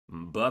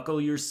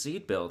Buckle your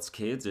seatbelts,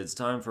 kids. It's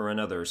time for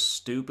another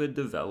stupid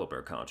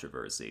developer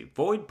controversy.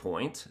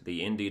 Voidpoint,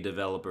 the indie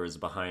developers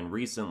behind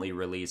recently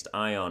released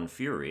Ion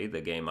Fury,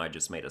 the game I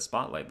just made a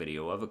spotlight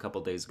video of a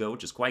couple days ago,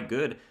 which is quite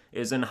good,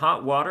 is in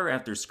hot water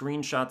after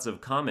screenshots of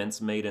comments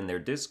made in their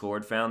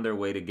Discord found their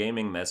way to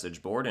gaming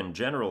message board and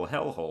general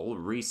hellhole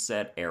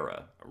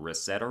ResetEra.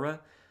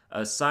 ResetEra?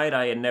 A site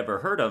I had never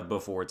heard of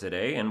before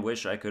today and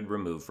wish I could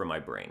remove from my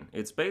brain.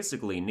 It's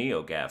basically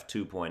NeoGAF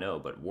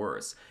 2.0, but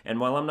worse. And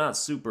while I'm not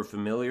super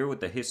familiar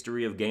with the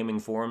history of gaming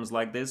forums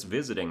like this,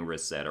 visiting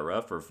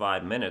ResetEra for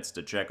 5 minutes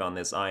to check on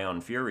this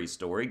Ion Fury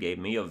story gave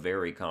me a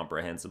very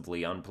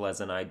comprehensively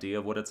unpleasant idea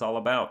of what it's all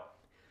about.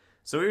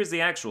 So here's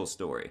the actual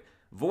story.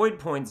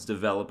 Voidpoint's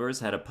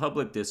developers had a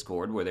public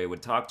Discord where they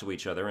would talk to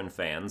each other and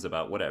fans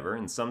about whatever,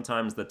 and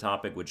sometimes the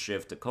topic would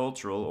shift to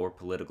cultural or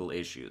political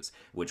issues,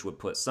 which would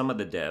put some of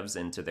the devs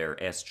into their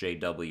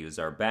SJWs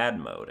are bad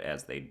mode,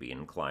 as they'd be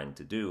inclined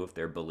to do if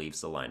their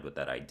beliefs aligned with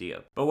that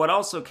idea. But what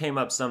also came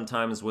up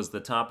sometimes was the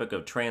topic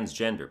of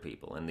transgender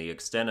people, and the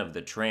extent of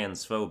the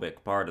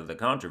transphobic part of the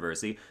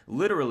controversy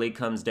literally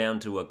comes down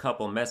to a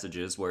couple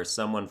messages where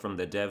someone from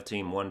the dev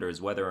team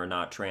wonders whether or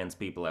not trans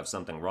people have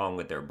something wrong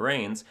with their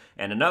brains,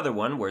 and another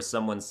one where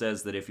someone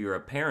says that if you're a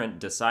parent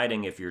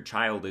deciding if your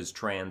child is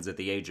trans at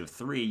the age of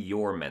 3,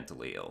 you're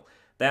mentally ill.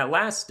 That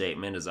last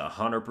statement is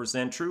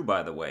 100% true,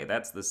 by the way.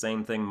 That's the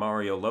same thing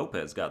Mario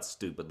Lopez got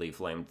stupidly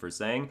flamed for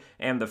saying,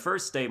 and the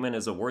first statement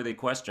is a worthy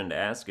question to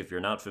ask if you're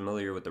not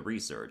familiar with the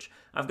research.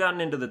 I've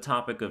gotten into the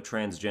topic of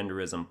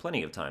transgenderism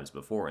plenty of times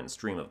before in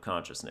Stream of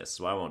Consciousness,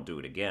 so I won't do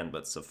it again,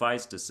 but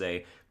suffice to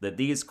say that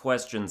these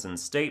questions and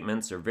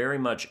statements are very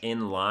much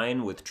in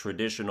line with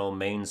traditional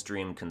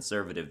mainstream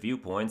conservative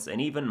viewpoints and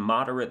even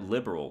moderate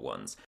liberal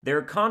ones.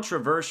 They're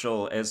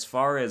controversial as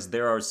far as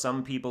there are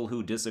some people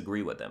who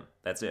disagree with them.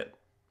 That's it.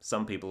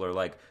 Some people are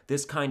like,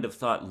 this kind of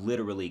thought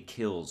literally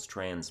kills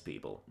trans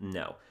people.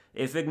 No.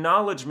 If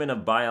acknowledgement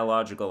of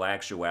biological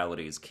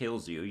actualities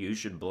kills you, you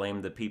should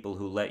blame the people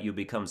who let you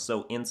become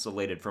so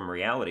insulated from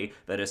reality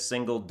that a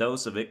single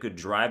dose of it could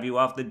drive you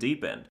off the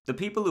deep end. The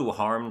people who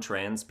harm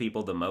trans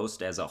people the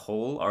most as a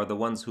whole are the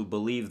ones who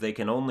believe they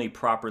can only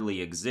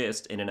properly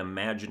exist in an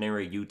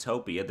imaginary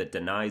utopia that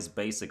denies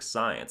basic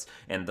science,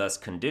 and thus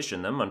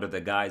condition them under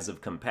the guise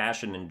of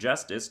compassion and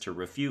justice to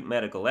refute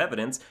medical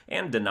evidence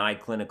and deny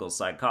clinical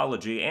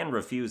psychology and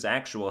refuse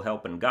actual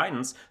help and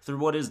guidance through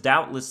what is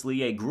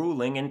doubtlessly a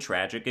grueling and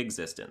tragic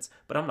existence.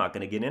 But I'm not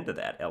going to get into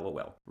that,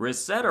 lol.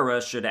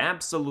 ResetEra should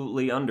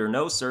absolutely under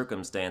no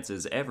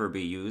circumstances ever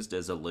be used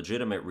as a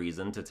legitimate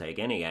reason to take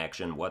any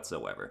action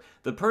whatsoever.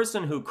 The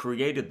person who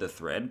created the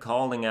thread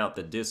calling out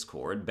the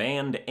Discord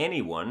banned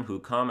anyone who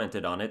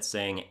commented on it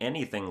saying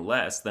anything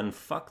less than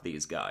fuck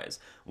these guys.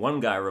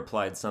 One guy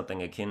replied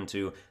something akin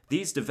to,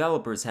 "These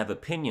developers have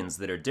opinions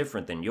that are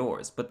different than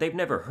yours, but they've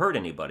never hurt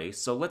anybody,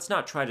 so let's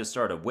not try to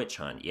start a witch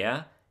hunt,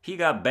 yeah?" He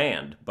got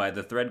banned by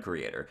the thread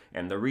creator,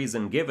 and the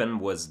reason given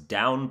was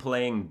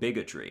downplaying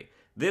bigotry.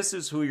 This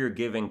is who you're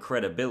giving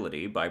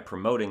credibility by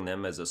promoting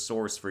them as a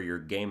source for your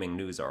gaming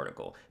news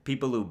article.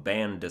 People who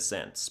ban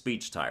dissent,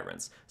 speech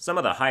tyrants. Some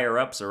of the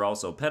higher-ups are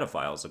also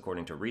pedophiles,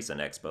 according to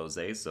recent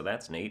exposés, so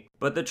that's neat.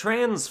 But the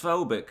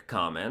transphobic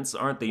comments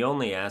aren't the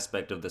only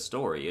aspect of the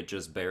story, it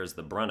just bears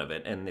the brunt of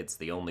it, and it's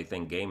the only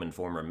thing Game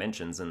Informer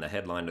mentions in the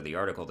headline of the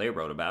article they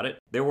wrote about it.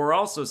 There were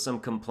also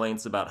some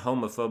complaints about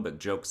homophobic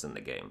jokes in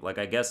the game. Like,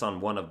 I guess on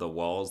one of the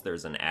walls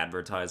there's an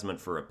advertisement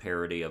for a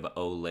parody of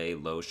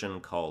Olay lotion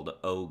called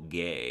Oh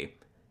Gay.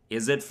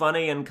 Is it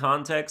funny in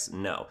context?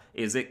 No.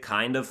 Is it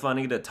kind of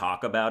funny to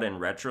talk about in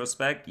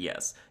retrospect?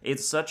 Yes.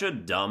 It's such a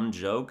dumb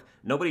joke.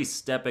 Nobody's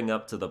stepping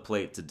up to the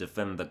plate to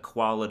defend the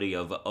quality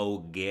of Oh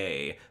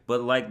Gay.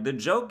 But like, the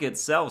joke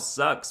itself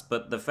sucks,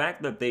 but the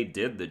fact that they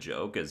did the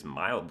joke is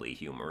mildly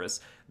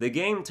humorous. The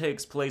game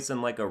takes place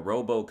in like a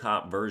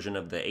RoboCop version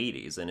of the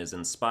 80s and is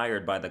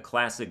inspired by the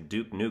classic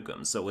Duke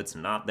Nukem, so it's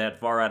not that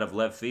far out of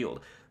left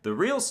field. The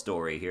real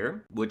story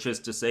here, which is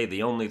to say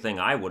the only thing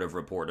I would have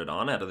reported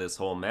on out of this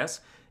whole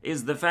mess,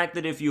 is the fact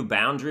that if you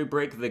boundary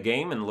break the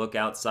game and look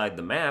outside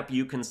the map,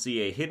 you can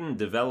see a hidden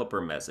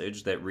developer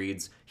message that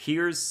reads,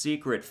 "Here's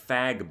secret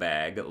fag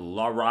bag,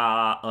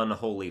 la-ra,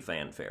 unholy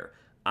fanfare."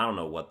 I don't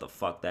know what the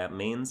fuck that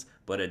means,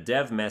 but a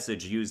dev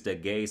message used a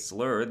gay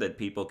slur that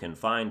people can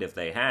find if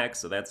they hack,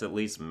 so that's at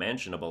least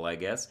mentionable, I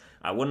guess.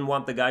 I wouldn't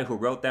want the guy who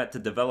wrote that to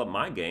develop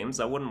my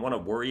games. I wouldn't want to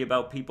worry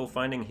about people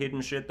finding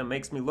hidden shit that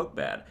makes me look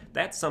bad.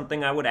 That's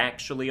something I would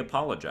actually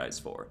apologize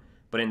for.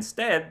 But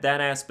instead, that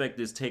aspect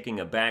is taking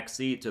a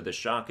backseat to the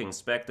shocking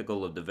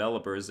spectacle of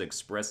developers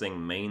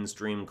expressing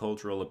mainstream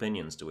cultural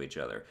opinions to each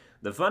other.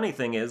 The funny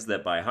thing is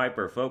that by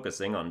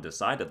hyper-focusing on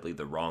decidedly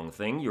the wrong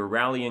thing, you're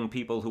rallying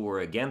people who are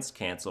against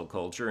cancel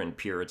culture and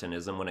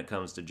puritanism when it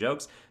comes to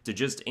jokes to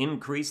just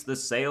increase the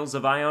sales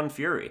of Ion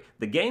Fury.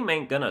 The game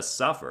ain't gonna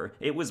suffer.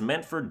 It was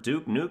meant for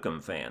Duke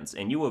Nukem fans,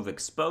 and you have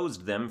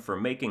exposed them for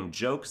making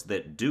jokes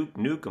that Duke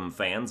Nukem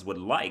fans would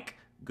like.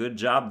 Good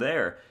job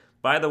there.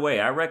 By the way,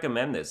 I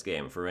recommend this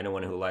game for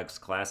anyone who likes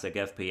classic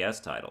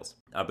FPS titles.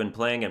 I've been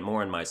playing it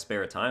more in my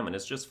spare time and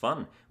it's just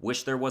fun.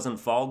 Wish there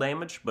wasn't fall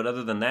damage, but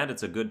other than that,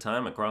 it's a good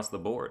time across the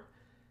board.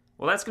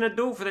 Well, that's going to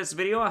do it for this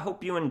video. I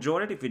hope you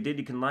enjoyed it. If you did,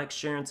 you can like,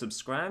 share, and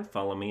subscribe.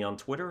 Follow me on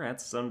Twitter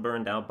at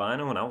Sunburned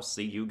Albino, and I'll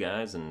see you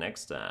guys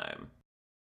next time.